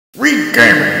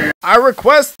Reii. I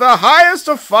request the highest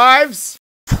of fives.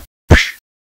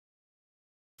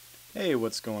 Hey,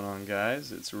 what's going on,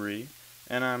 guys? It's Reii,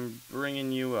 and I'm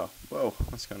bringing you a... Whoa,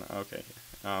 what's going on? Okay,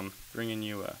 bringing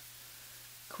you a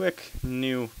quick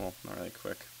new... Well, not really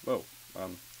quick. Whoa,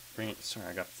 sorry,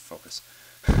 I gotta focus.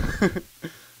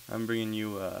 I'm bringing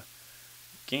you a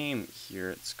game here.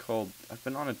 It's called... I've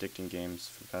been on addicting games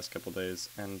for the past couple days,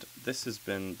 and this has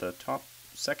been the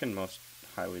second most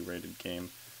highly rated game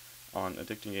on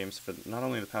addicting games for not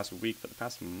only the past week, but the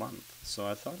past month. So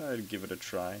I thought I'd give it a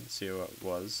try and see how it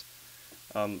was.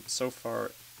 So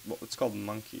far, well, it's called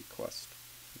Monkey Quest.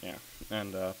 Yeah,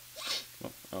 and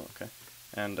okay.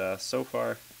 And so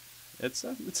far, it's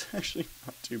actually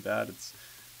not too bad.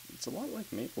 It's a lot like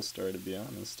MapleStory, to be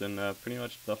honest, and pretty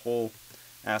much the whole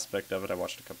aspect of it. I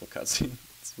watched a couple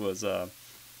cutscenes. Was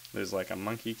there's like a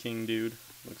Monkey King dude,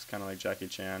 looks kind of like Jackie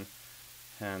Chan,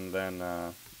 and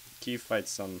then he fights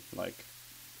some like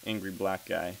angry black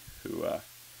guy who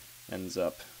ends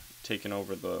up taking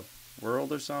over the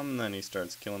world or something. Then he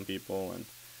starts killing people, and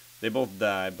they both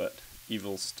die, but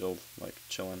evil's still like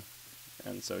chilling.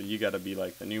 And so you gotta be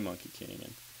like the new Monkey King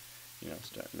and, you know,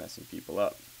 start messing people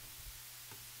up,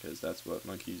 because that's what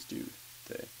monkeys do.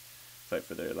 They fight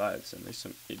for their lives, and there's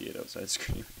some idiot outside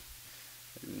screaming.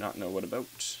 I do not know what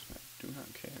about. I do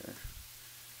not care.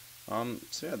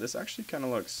 So yeah, this actually kind of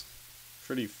looks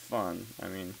pretty fun. I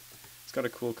mean, it's got a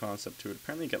cool concept to it.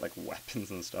 Apparently you get like weapons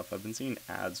and stuff. I've been seeing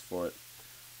ads for it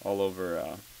all over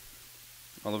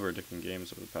addicting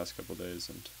games over the past couple days,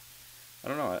 and I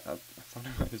don't know, I thought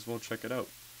I might as well check it out.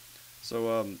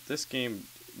 So this game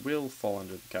will fall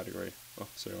under the category... Oh,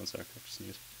 sorry, one sec, I just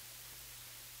sneezed.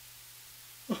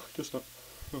 Oh, just not...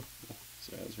 Oh,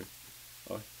 sorry, that was weird.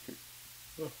 Oh, here.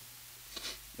 Oh.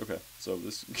 Okay, so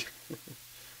this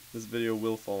this video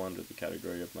will fall under the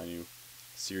category of my new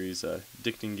series,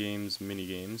 Addicting Games,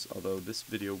 Mini-Games, although this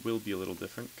video will be a little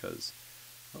different, because...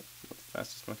 Oh, not the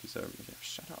fastest monkeys ever. Yeah,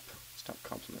 shut up. Stop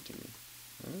complimenting me.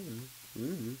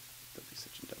 Don't be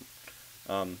such a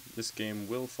dumb. This game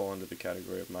will fall under the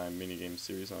category of my mini-game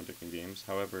series on Addicting Games.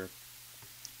 However,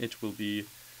 it will be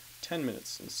 10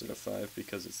 minutes instead of 5,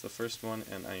 because it's the first one,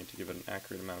 and I need to give it an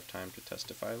accurate amount of time to test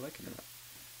if I like it or not.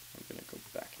 I'm gonna go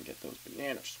back and get those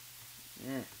bananas.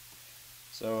 Yeah.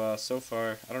 So, so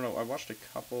far, I don't know, I watched a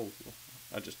couple...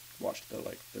 I just watched the,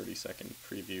 like, 30-second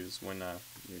previews when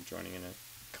you're joining in it.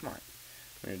 Come on.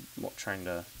 We're trying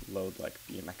to load, like,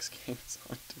 BMX games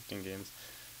on addicting games.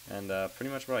 And pretty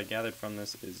much what I gathered from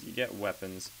this is you get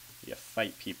weapons, you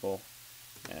fight people,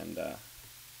 and,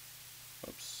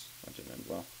 whoops, that didn't end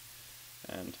well.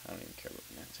 And I don't even care about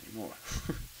bananas anymore.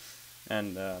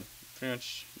 And, pretty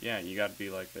much, yeah, you gotta be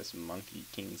like this Monkey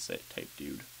King set type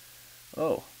dude.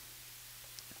 Oh.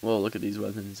 Well, look at these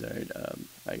weapons. Alright,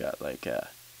 I got, like,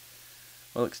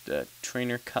 well, looks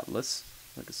trainer cutlass,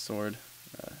 like a sword.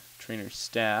 Trainer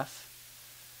staff,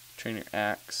 trainer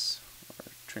axe,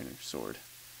 or trainer sword.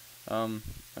 I'm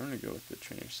gonna go with the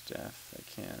trainer staff if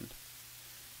I can.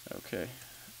 Okay.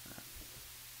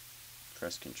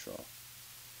 Press control.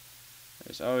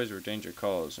 There's always where danger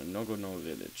calls, and no go no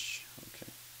village.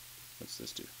 Okay. What's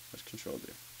this do? What's control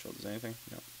do? Control does anything?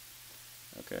 No.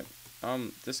 Okay.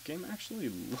 This game actually,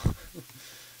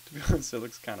 to be honest, it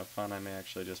looks kind of fun. I may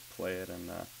actually just play it, and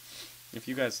if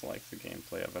you guys like the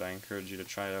gameplay of it, I encourage you to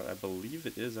try it out. I believe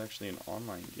it is actually an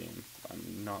online game.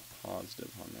 I'm not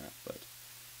positive on that, but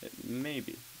it may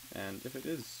be. And if it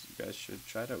is, you guys should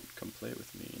try it out. Come play it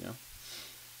with me, you know?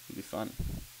 It'll be fun.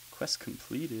 Quest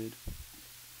completed.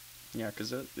 Yeah,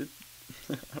 because I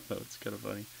don't know, it's kind of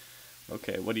funny.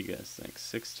 Okay, what do you guys think?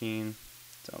 16?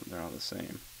 They're all the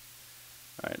same.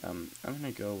 Alright, I'm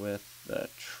going to go with the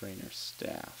trainer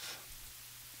staff.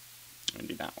 I'm going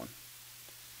to do that one.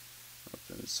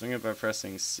 Okay, swing it by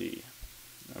pressing C.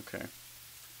 Okay.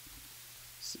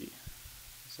 C.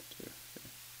 What's that do? Okay.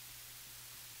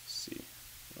 C.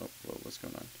 Oh, whoa, what's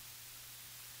going on?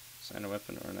 Assign a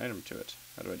weapon or an item to it.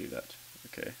 How do I do that?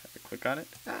 Okay, I click on it.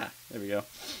 Ah, there we go.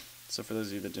 So for those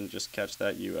of you that didn't just catch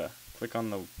that, you click on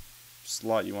the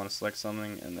slot you want to select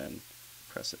something, and then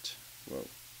press it. Whoa.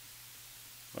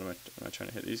 What am I trying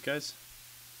to hit these guys?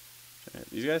 Trying to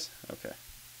hit these guys? Okay.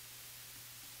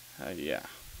 Yeah.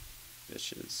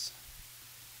 Bitches.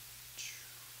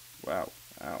 Wow.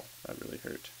 Ow. That really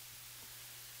hurt.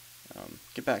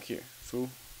 Get back here, fool.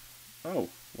 Oh,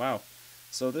 wow.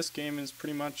 So this game is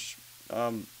pretty much,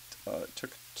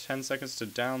 took 10 seconds to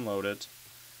download it,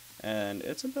 and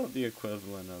it's about the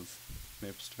equivalent of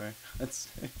MapleStory, I'd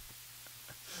say.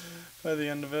 By the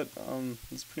end of it,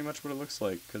 it's pretty much what it looks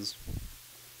like, because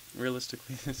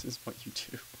realistically, this is what you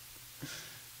do.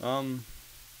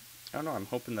 I don't know, I'm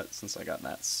hoping that since I got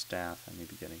that staff, I may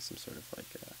be getting some sort of like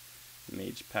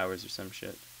mage powers or some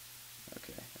shit.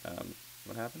 Okay,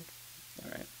 what happened?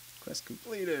 Alright, quest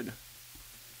completed.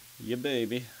 Yeah,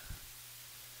 baby.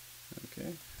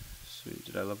 Okay, sweet.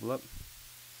 Did I level up?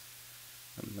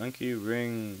 A monkey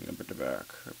ring.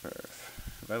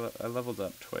 I leveled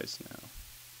up twice now.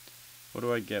 What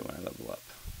do I get when I level up?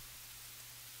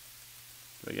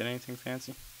 Do I get anything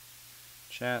fancy?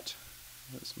 Chat.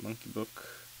 This monkey book.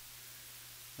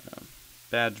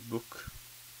 Badge book.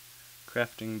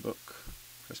 Crafting book.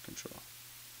 Press control.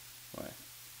 Why?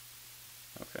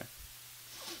 Okay.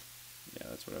 Yeah,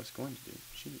 that's what I was going to do.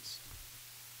 Jeez.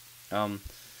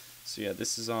 So yeah,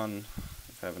 this is on,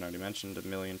 if I haven't already mentioned a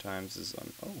million times, is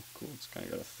on, oh cool, it's kind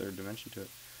of got a third dimension to it.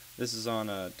 This is on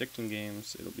Addicting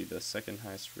Games. It'll be the second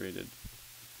highest rated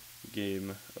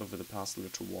game over the past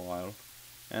little while.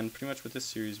 And pretty much with this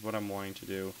series, what I'm wanting to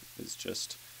do is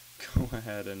just go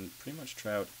ahead and pretty much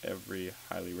try out every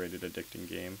highly rated addicting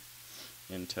game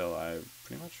until I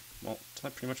pretty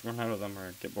much run out of them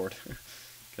or get bored.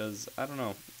 Because, I don't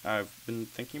know, I've been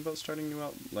thinking about starting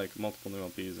multiple new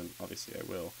LPs, and obviously I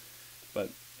will.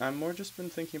 But I've more just been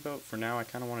thinking about, for now, I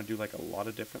kind of want to do like a lot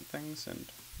of different things, and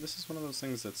this is one of those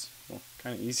things that's, well,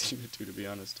 kind of easy to do, to be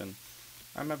honest, and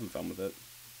I'm having fun with it.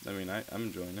 I mean, I'm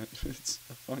enjoying it. It's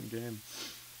a fun game.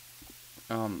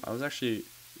 I was actually,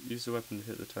 use the weapon to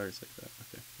hit the targets like that.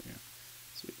 Okay, yeah,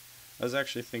 sweet. I was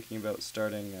actually thinking about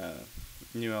starting a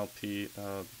new LP.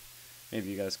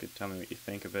 Maybe you guys could tell me what you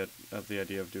think of it, of the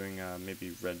idea of doing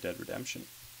maybe Red Dead Redemption,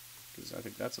 because I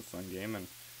think that's a fun game, and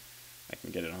I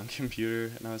can get it on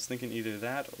computer, and I was thinking either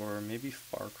that or maybe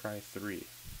Far Cry 3.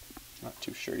 Not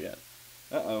too sure yet.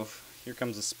 Uh-oh, here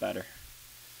comes a spider.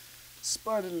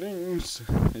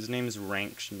 Spiderlings! His name is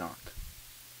Rank Schnock.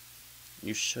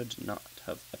 You should not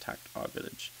have attacked our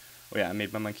village. Oh yeah, I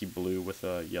made my monkey blue with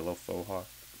a yellow faux hawk,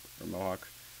 or mohawk,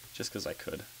 just because I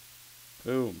could.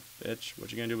 Boom, bitch.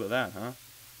 What you gonna do about that, huh?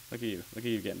 Look at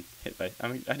you getting hit by, I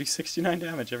mean, I do 69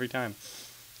 damage every time.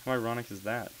 How ironic is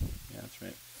that? Yeah, that's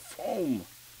right. Foam!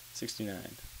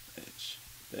 69. Bitch.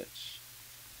 Bitch.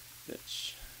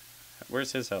 Bitch.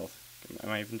 Where's his health? Am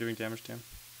I even doing damage to him?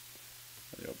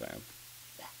 There you go, bam.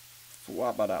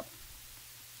 Wabba-dub.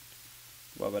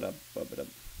 Wabba-dub, wabba-dub.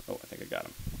 Oh, I think I got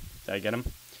him. Did I get him?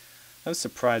 That was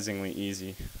surprisingly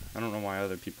easy. I don't know why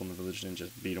other people in the village didn't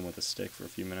just beat him with a stick for a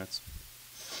few minutes.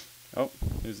 Oh,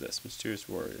 who's this? Mysterious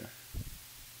warrior.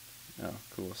 Oh,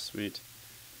 cool, sweet.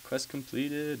 Quest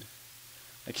completed.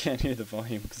 I can't hear the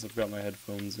volume because I've got my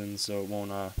headphones in, so it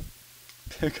won't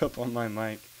pick up on my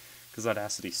mic, because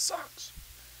Audacity sucks.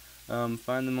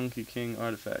 Find the Monkey King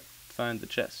artifact. Find the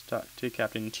chest. Talk to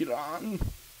Captain Tiran.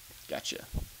 Gotcha.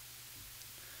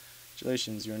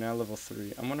 Congratulations, you're now level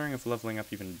 3. I'm wondering if leveling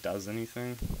up even does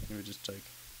anything. Maybe just like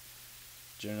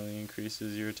generally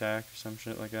increases your attack or some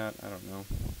shit like that. I don't know.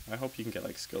 I hope you can get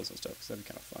like skills and stuff, because that'd be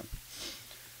kind of fun.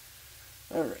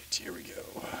 Alright, here we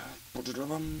go.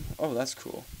 Oh, that's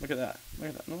cool. Look at that. Look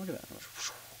at that. No, look at that.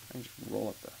 I can just roll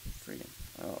up the freaking...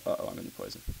 Oh, uh-oh, I'm in the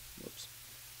poison. Whoops.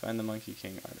 Find the Monkey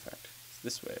King artifact. It's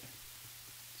this way.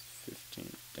 It's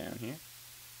 15 down here.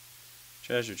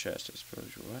 Treasure chest, I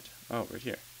suppose. What? Oh, right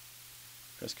here.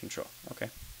 Press control. Okay.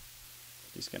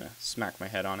 Just gonna smack my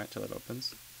head on it till it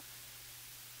opens.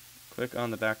 Click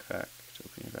on the backpack to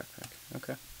open your backpack.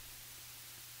 Okay.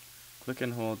 Click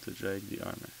and hold to drag the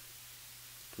armor.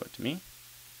 What, to me?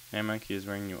 My monkey is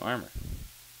wearing new armor.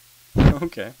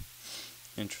 Okay.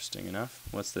 Interesting enough.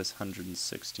 What's this?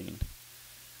 116.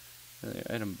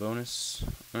 Item bonus.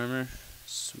 Armor.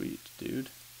 Sweet, dude.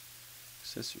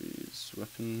 Accessories.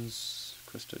 Weapons.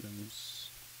 Quest items.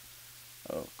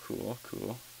 Oh, cool,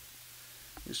 cool.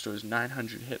 Restores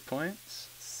 900 hit points.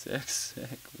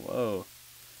 Sick. Whoa.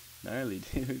 Gnarly,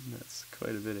 dude. That's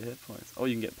quite a bit of hit points. Oh,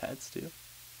 you can get pets, too?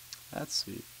 That's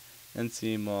sweet.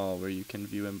 NC Mall, where you can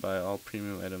view and buy all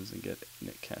premium items and get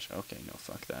Nick Cash. Okay, no,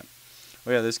 fuck that.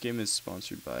 Oh yeah, this game is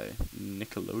sponsored by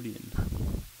Nickelodeon.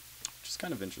 Which is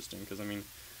kind of interesting, because, I mean,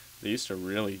 they used to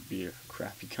really be a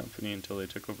crappy company until they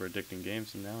took over Addicting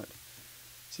Games, and now it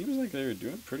seems like they're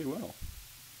doing pretty well.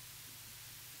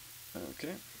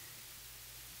 Okay.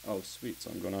 Oh, sweet,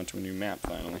 so I'm going on to a new map,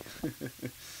 finally.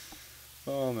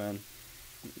 Oh, man.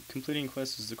 Completing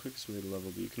quests is the quickest way to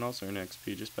level, but you can also earn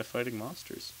XP just by fighting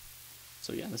monsters.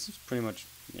 So yeah, this is pretty much,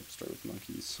 start with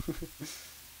monkeys.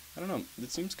 I don't know, it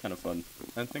seems kind of fun.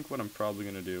 I think what I'm probably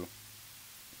going to do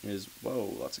is,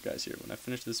 whoa, lots of guys here. When I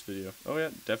finish this video, oh yeah,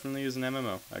 definitely is an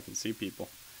MMO. I can see people.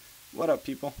 What up,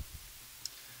 people?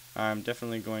 I'm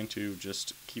definitely going to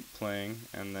just keep playing,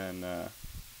 and then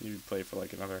maybe play for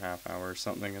like another half hour or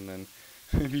something, and then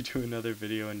maybe do another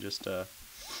video and just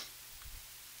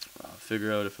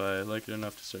figure out if I like it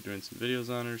enough to start doing some videos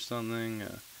on it or something.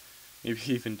 Maybe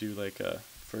even do like a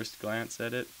first glance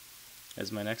at it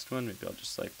as my next one. Maybe I'll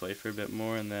just like play for a bit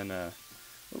more and then,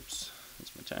 oops,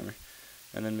 that's my timer.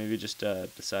 And then maybe just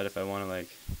decide if I want to like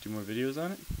do more videos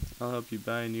on it. I'll help you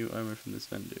buy new armor from this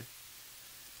vendor.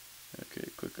 Okay,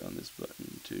 click on this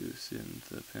button to send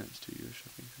the pants to your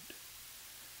shopping cart.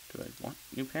 Do I want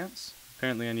new pants?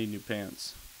 Apparently I need new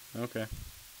pants. Okay.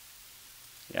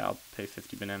 Yeah, I'll pay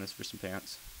 50 bananas for some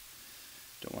pants.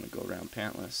 Don't want to go around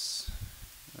pantless.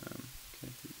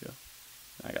 Okay, here we go.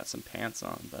 I got some pants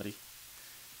on, buddy.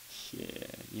 Yeah,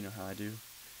 you know how I do.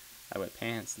 I wear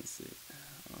pants and see.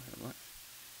 Oh, what?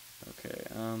 Okay,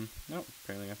 nope,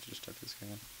 apparently I have to just tuck this guy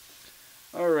in.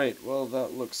 Alright, well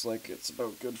that looks like it's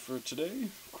about good for today.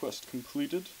 Quest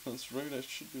completed. That's right, I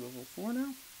should be level 4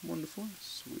 now. 1 to 4.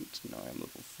 Sweet, now I'm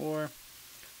level 4.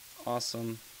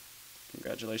 Awesome.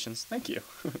 Congratulations. Thank you.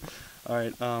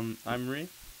 Alright, I'm Reii.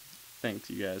 Thank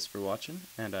you guys for watching,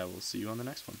 and I will see you on the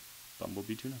next one.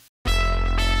 Bumblebee Tuna.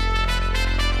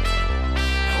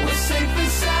 We're safe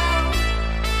and sound.